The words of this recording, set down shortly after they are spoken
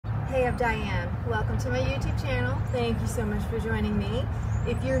Hey, I'm Diane. Welcome to my YouTube channel. Thank you so much for joining me.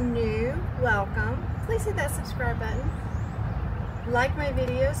 If you're new, welcome. Please hit that subscribe button. Like my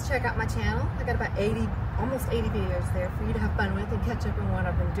videos, check out my channel. I got about almost 80 videos there for you to have fun with and catch up on what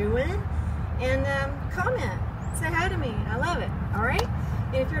I've been doing. And comment, say hi to me. I love it, all right?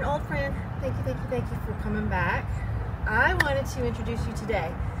 And if you're an old friend, thank you for coming back. I wanted to introduce you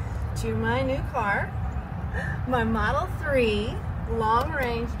today to my new car, my Model 3 Long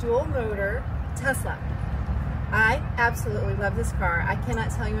Range Duel Motor Tesla. I absolutely love this car. I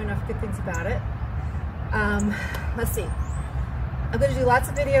cannot tell you enough good things about it. Let's see. I'm going to do lots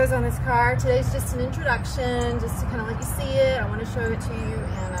of videos on this car. Today's just an introduction, just to kind of let you see it. I want to show it to you,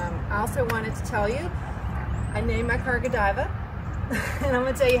 and I also wanted to tell you I named my car Godiva, and I'm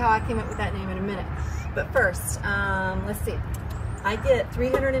going to tell you how I came up with that name in a minute. But first, let's see. I get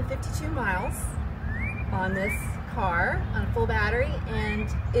 352 miles on this car on a full battery, and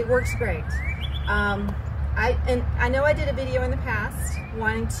it works great. I know I did a video in the past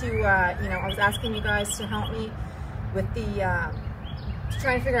wanting to, I was asking you guys to help me with the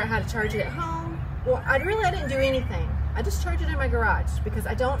trying to figure out how to charge it at home. Well, I didn't do anything. I just charge it in my garage because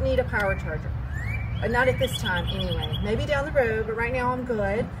I don't need a power charger. Not at this time anyway. Maybe down the road, but right now I'm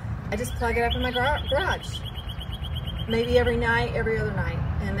good. I just plug it up in my garage. Maybe every night, every other night,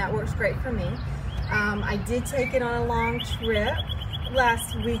 and that works great for me. I did take it on a long trip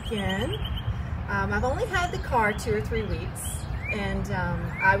last weekend. I've only had the car 2 or 3 weeks, and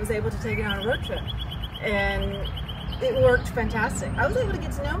I was able to take it on a road trip, and it worked fantastic. I was able to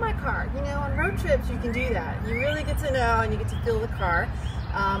get to know my car. You know, on road trips you can do that. You really get to know and you get to feel the car.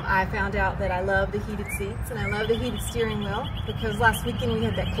 I found out that I love the heated seats and I love the heated steering wheel because last weekend we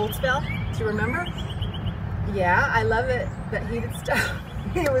had that cold spell. Do you remember? Yeah, I love it, that heated stuff.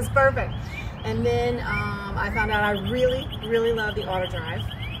 It was perfect. And then I found out I really love the auto drive.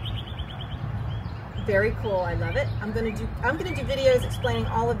 Very cool, I love it. I'm gonna do videos explaining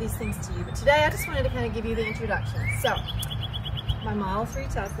all of these things to you, but today I just wanted to kind of give you the introduction. So, my Model 3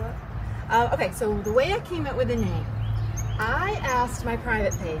 Tesla. Okay, so the way I came up with the name, I asked my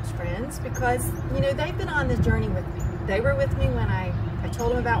private page friends because, you know, they've been on this journey with me. They were with me when I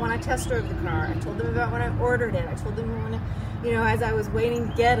told them about when I test drove the car. I told them about when I ordered it. I told them when, you know, as I was waiting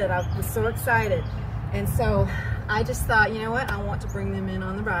to get it, I was so excited. And so I just thought, you know what, I want to bring them in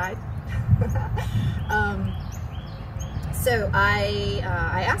on the ride. So I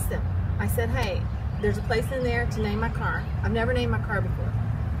asked them, I said, hey, there's a place in there to name my car. I've never named my car before.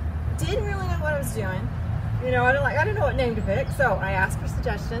 Didn't really know what I was doing. You know, I didn't know what name to pick, so I asked for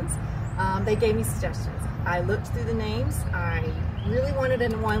suggestions. They gave me suggestions. I looked through the names. I really wanted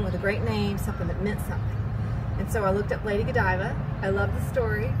one with a great name, something that meant something. And so I looked up Lady Godiva. I love the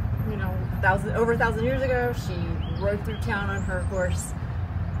story. You know, over 1,000 years ago, she rode through town on her horse,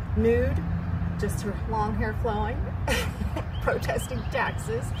 nude, just her long hair flowing, protesting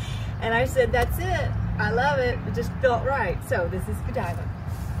taxes. And I said, that's it. I love it. It just felt right. So this is Godiva.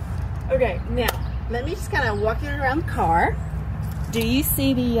 Okay, now let me just kind of walk you around the car. Do you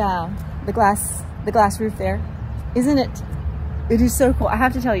see the glass roof there? Isn't it? It is so cool. I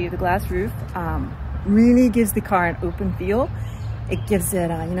have to tell you, the glass roof really gives the car an open feel. It gives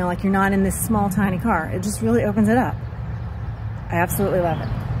it, you know, like you're not in this small, tiny car. It just really opens it up. I absolutely love it.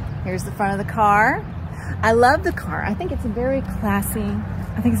 Here's the front of the car. I love the car. I think it's a very classy,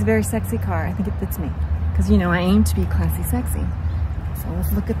 I think it's a very sexy car. I think it fits me. Because, you know, I aim to be classy, sexy. So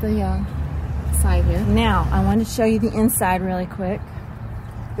let's look at the side here. Now, I want to show you the inside really quick.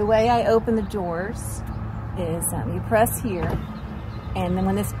 The way I open the doors is you press here, and then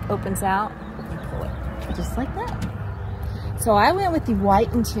when this opens out, you pull it, just like that. So I went with the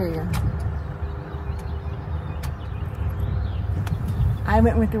white interior.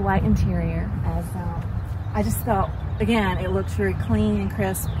 As I just felt, again, it looks very clean and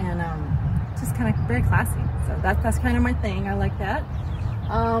crisp and just kind of very classy. So that's kind of my thing. I like that.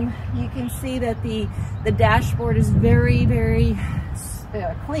 You can see that the dashboard is very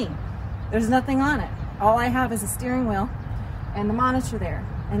clean. There's nothing on it. All I have is a steering wheel and the monitor there.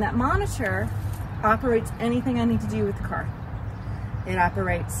 And that monitor operates anything I need to do with the car. It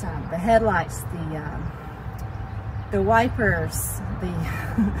operates the headlights, the wipers,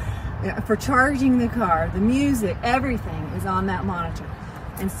 for charging the car, the music, everything is on that monitor.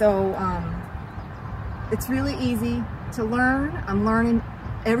 And so it's really easy to learn. I'm learning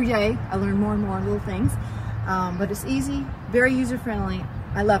every day. I learn more and more little things, but it's easy, very user-friendly.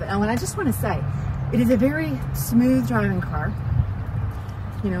 I love it. And I just want to say, it is a very smooth driving car.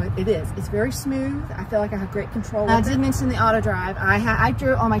 You know, it is. It's very smooth. I feel like I have great control. I did mention the auto drive. I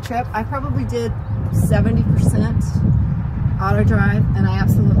drove on my trip. I probably did 70% auto drive, and I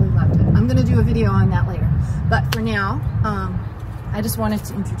absolutely love a video on that later. But for now, I just wanted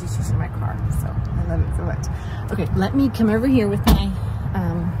to introduce you to my car. So I love it so much. Okay, let me come over here with my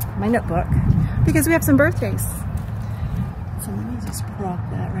my notebook because we have some birthdays. So let me just prop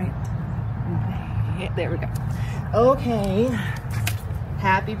that right there. We go. Okay.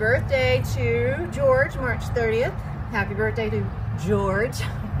 Happy birthday to George, March 30th. Happy birthday to George,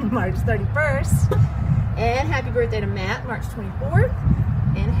 March 31st. And happy birthday to Matt, March 24th.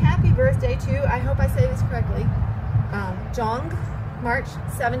 And happy birthday to, I hope I say this correctly, Jong, March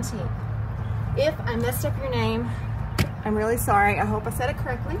 17th. If I messed up your name, I'm really sorry. I hope I said it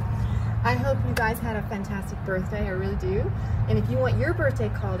correctly. I hope you guys had a fantastic birthday. I really do. And if you want your birthday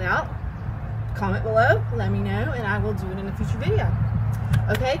called out, comment below, let me know, and I will do it in a future video.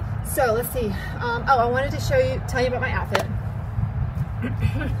 Okay, so let's see. Oh, I wanted to tell you about my outfit.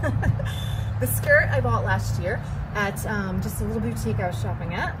 The skirt I bought last year at just a little boutique I was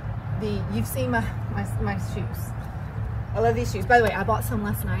shopping at. You've seen my shoes. I love these shoes. By the way, I bought some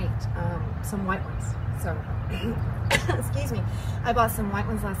last night, some white ones. So, excuse me. I bought some white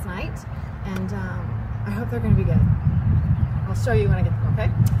ones last night, and I hope they're going to be good. I'll show you when I get them,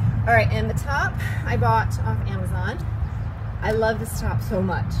 okay? All right, and the top I bought off Amazon. I love this top so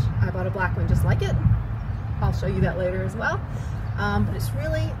much. I bought a black one just like it. I'll show you that later as well. But it's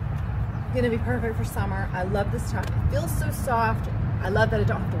really going to be perfect for summer. I love this top. It feels so soft. I love that I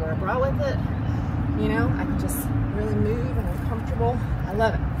don't have to wear a bra with it. You know, I can just really move and I'm comfortable. I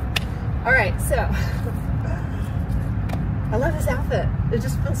love it. All right, so I love this outfit. It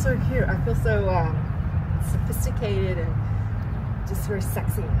just feels so cute. I feel so sophisticated and just very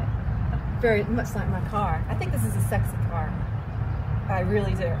sexy in it. Very much like my car. I think this is a sexy car. I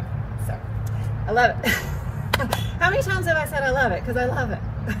really do. So, I love it. How many times have I said I love it? Because I love it.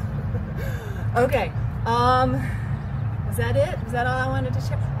 Okay. Was that it? Was that all I wanted to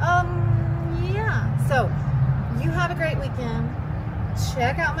share? Yeah. So, you have a great weekend.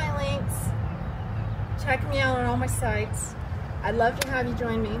 Check out my links. Check me out on all my sites. I'd love to have you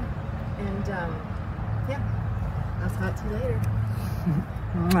join me. And, yeah. I'll talk to you later.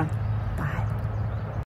 Bye.